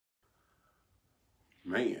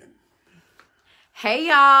Man. Hey,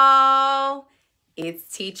 y'all. It's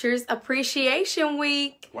Teachers Appreciation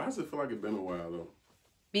Week. Why does it feel like it's been a while, though?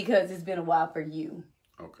 Because it's been a while for you.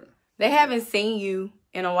 Okay. They haven't seen you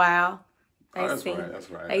in a while. That's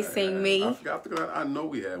right. They seen me. I forgot. I know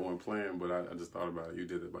we had one planned, but I just thought about it. You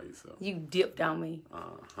did it by yourself. You dipped on me.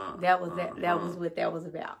 That was what that was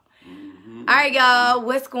about. Mm-hmm. All right, y'all.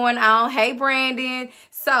 What's going on? Hey, Brandon.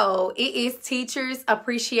 So it is Teachers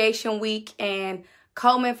Appreciation Week, and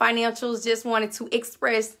Coleman Financials just wanted to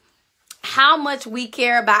express how much we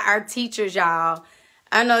care about our teachers, y'all.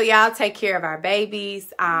 I know y'all take care of our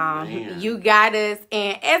babies. You got us.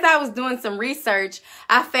 And as I was doing some research,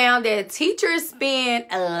 I found that teachers spend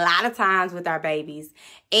a lot of times with our babies.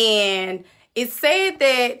 And it said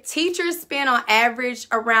that teachers spend on average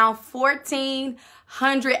around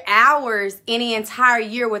 1,400 hours in the entire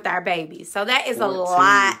year with our babies. So that is a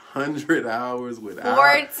lot. 1,400 hours with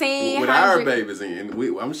our babies. And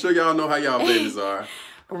I'm sure y'all know how y'all babies are.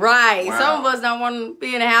 Right. Wow. Some of us don't want to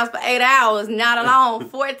be in the house for 8 hours, not alone.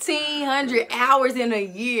 1,400 hours in a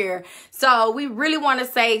year. So we really want to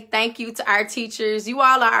say thank you to our teachers. You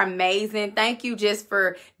all are amazing. Thank you just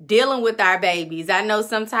for dealing with our babies. I know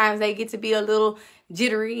sometimes they get to be a little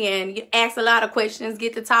jittery and ask a lot of questions,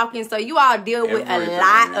 get to talking. So you all deal with a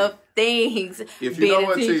lot of things. If you know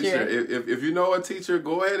a teacher, if you know a teacher,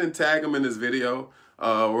 go ahead and tag them in this video.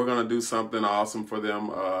 We're going to do something awesome for them.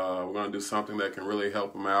 We're going to do something that can really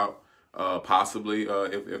help them out, possibly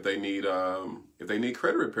if they need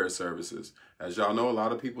credit repair services. As y'all know, a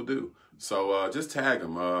lot of people do. So just tag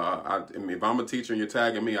them. I mean, if I'm a teacher and you're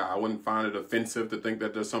tagging me, I wouldn't find it offensive to think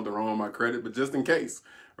that there's something wrong with my credit, but just in case,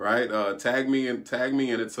 right? Tag me in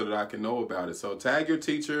it so that I can know about it. So tag your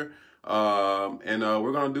teacher. And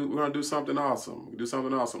we're gonna do something awesome.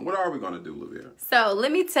 What are we gonna do, Lavia? So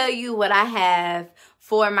let me tell you what I have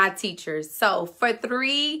for my teachers. So for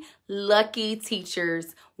 3 lucky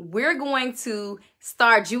teachers, we're going to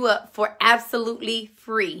start you up for absolutely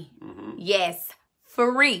free. Mm-hmm. Yes,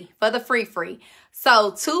 free, for the free.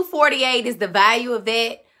 So $248 is the value of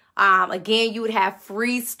that. Again, you would have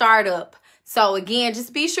free startup. So again,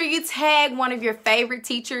 just be sure you tag one of your favorite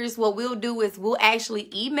teachers. What we'll do is we'll actually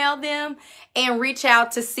email them and reach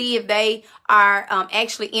out to see if they are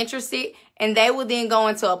actually interested. And they will then go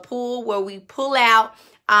into a pool where we pull out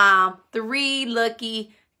 3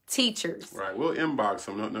 lucky teachers. Right. We'll inbox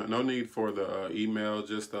them. No need for the email.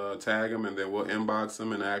 Just tag them, and then we'll inbox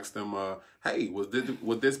them and ask them, hey, would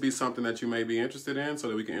this be something that you may be interested in, so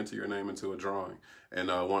that we can enter your name into a drawing. And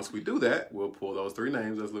once we do that, we'll pull those 3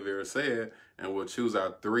 names, as Lavera said, and we'll choose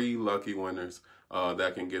our 3 lucky winners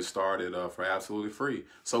that can get started for absolutely free.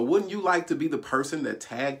 So wouldn't you like to be the person that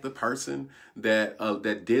tagged the person that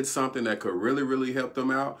did something that could really, really help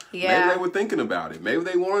them out? Yeah. Maybe they were thinking about it. Maybe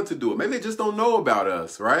they wanted to do it. Maybe they just don't know about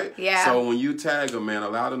us, right? Yeah. So when you tag them, man,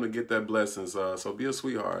 allow them to get that blessings. So be a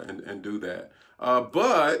sweetheart and do that.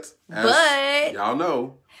 But y'all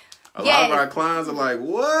know, a lot of our clients are like,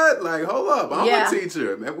 what? Like, hold up, I'm a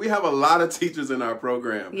teacher. Man, we have a lot of teachers in our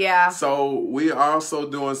program. Yeah. So we are also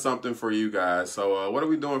doing something for you guys. So what are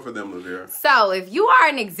we doing for them, Lavera? So if you are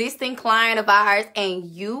an existing client of ours and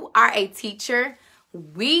you are a teacher,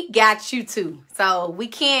 we got you too. So we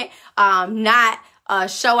can't not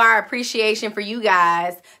show our appreciation for you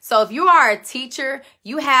guys. So if you are a teacher,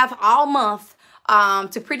 you have all month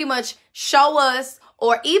to pretty much show us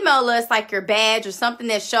or email us like your badge or something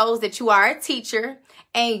that shows that you are a teacher,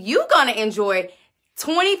 and you're going to enjoy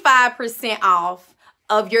 25% off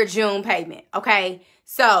of your June payment, okay?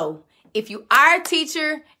 So if you are a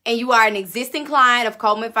teacher and you are an existing client of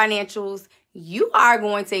Coleman Financials, you are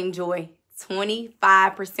going to enjoy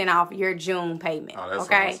 25% off your June payment. Oh, that's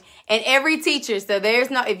okay. Awesome. And every teacher, so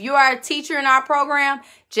if you are a teacher in our program,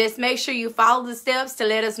 just make sure you follow the steps to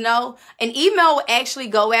let us know. An email will actually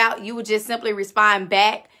go out. You would just simply respond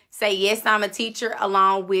back, say, yes, I'm a teacher,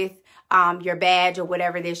 along with your badge or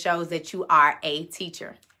whatever that shows that you are a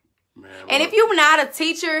teacher. Man, and if you're not a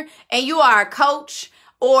teacher and you are a coach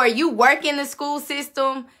or you work in the school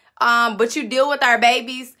system, but you deal with our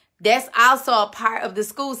babies, that's also a part of the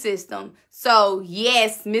school system. So,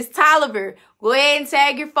 yes, Miss Tolliver, go ahead and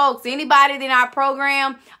tag your folks. Anybody in our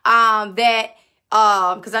program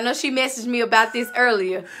because I know she messaged me about this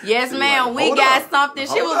earlier. Yes, ma'am, we got something.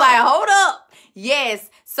 She was like, hold up. Yes.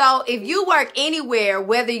 So if you work anywhere,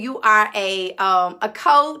 whether you are a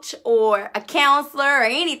coach or a counselor or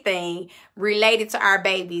anything related to our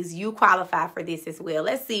babies, you qualify for this as well.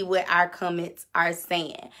 Let's see what our comments are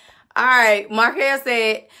saying. All right, Markel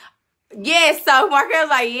said, yes. So Markel's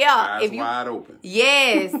like, yeah. Eyes wide open.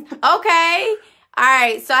 Yes. Okay. All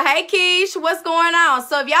right, so hey, Keish, what's going on?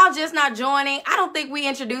 So if y'all just not joining, I don't think we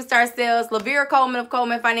introduced ourselves. Lavera Coleman of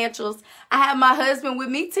Coleman Financials. I have my husband with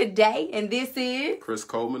me today, and this is Chris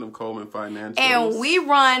Coleman of Coleman Financials. And we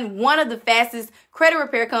run one of the fastest credit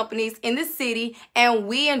repair companies in the city, and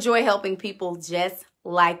we enjoy helping people just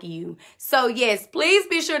like you. So yes, please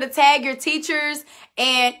be sure to tag your teachers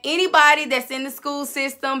and anybody that's in the school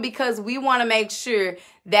system, because we want to make sure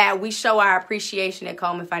that we show our appreciation at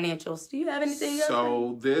Coleman Financials. Do you have anything else?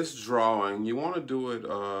 So this drawing, you want to do it,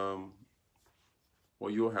 well,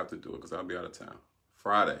 you'll have to do it because I'll be out of town.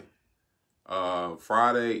 Friday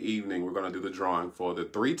evening, we're going to do the drawing for the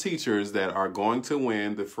 3 teachers that are going to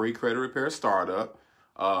win the free credit repair startup.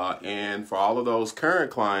 And for all of those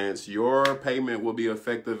current clients, your payment will be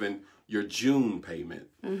effective in your June payment,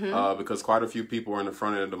 because quite a few people are in the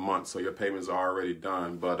front end of the month, so your payments are already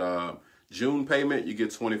done. But June payment, you get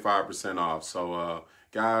 25% off. So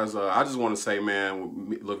guys, I just want to say,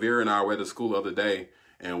 man, Lavera and I were at the school the other day,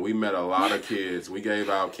 and we met a lot of kids. We gave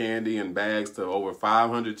out candy and bags to over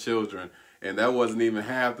 500 children. And that wasn't even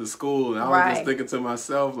half the school. And I was just thinking to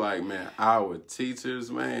myself, like, man, our teachers,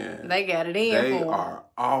 man. They got it in. They are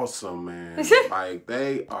awesome, man. Like,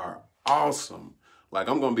 they are awesome. Like,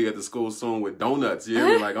 I'm going to be at the school soon with donuts.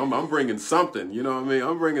 Yeah, like, I'm bringing something. You know what I mean?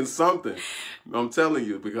 I'm bringing something. I'm telling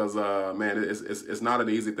you, because, man, it's not an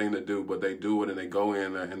easy thing to do. But they do it, and they go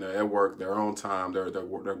in, and they're at work their own time. They're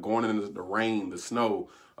going in the rain, the snow.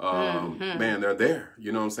 Man, they're there.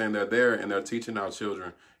 You know what I'm saying? They're there, and they're teaching our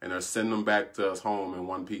children, and they're sending them back to us home in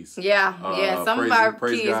one piece. Yeah. Some of our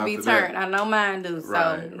kids be turned. I know mine do. So,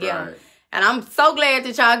 Right. And I'm so glad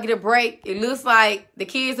that y'all get a break. It looks like the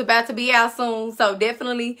kids are about to be out soon. So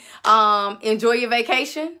definitely enjoy your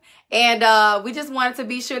vacation. And we just wanted to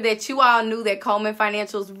be sure that you all knew that Coleman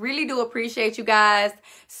Financials really do appreciate you guys.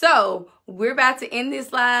 So we're about to end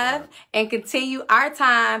this live and continue our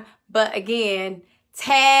time. But again,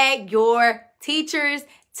 tag your teachers,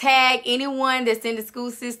 tag anyone that's in the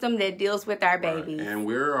school system that deals with our babies. And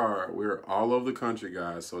we're all over the country,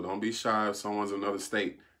 guys. So don't be shy if someone's in another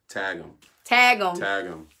state. Tag them. Tag them. Tag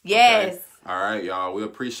them. Yes. Okay? All right, y'all. We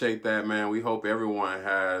appreciate that, man. We hope everyone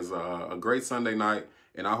has a great Sunday night,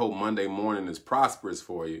 and I hope Monday morning is prosperous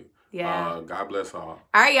for you. Yeah. God bless all.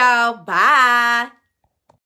 All right, y'all. Bye.